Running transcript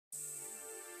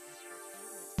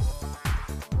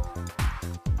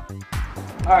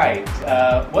All right,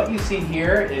 what you see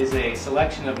here is a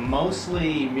selection of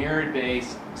mostly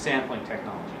mirrored-based sampling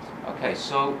technologies. Okay,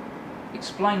 so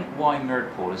explain why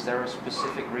mirrored, Paul. Is there a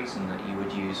specific reason that you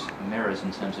would use mirrors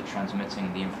in terms of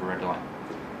transmitting the infrared light?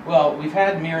 Well, we've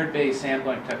had mirrored-based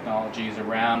sampling technologies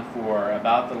around for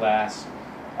about the last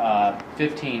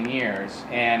 15 years,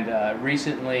 and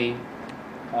recently,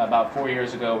 about 4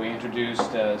 years ago, we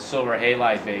introduced silver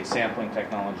halide-based sampling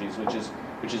technologies, which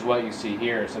is what you see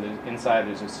here. So inside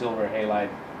there's a silver halide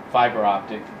fiber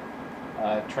optic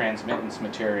transmittance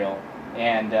material,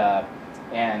 and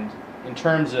in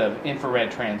terms of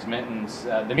infrared transmittance,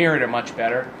 the mirrored are much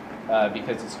better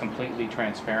because it's completely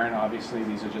transparent. Obviously,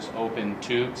 these are just open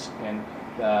tubes, and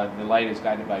the light is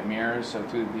guided by mirrors, so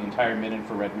through the entire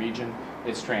mid-infrared region,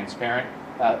 it's transparent.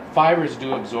 Fibers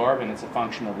do absorb, and it's a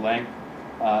function of length.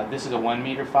 This is a 1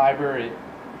 meter fiber. It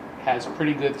has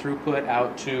pretty good throughput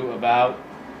out to about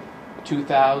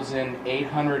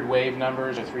 2,800 wave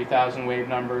numbers or 3,000 wave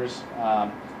numbers.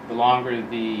 The longer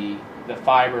the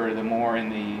fiber, the more in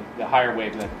the higher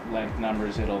wavelength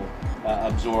numbers it'll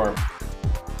absorb.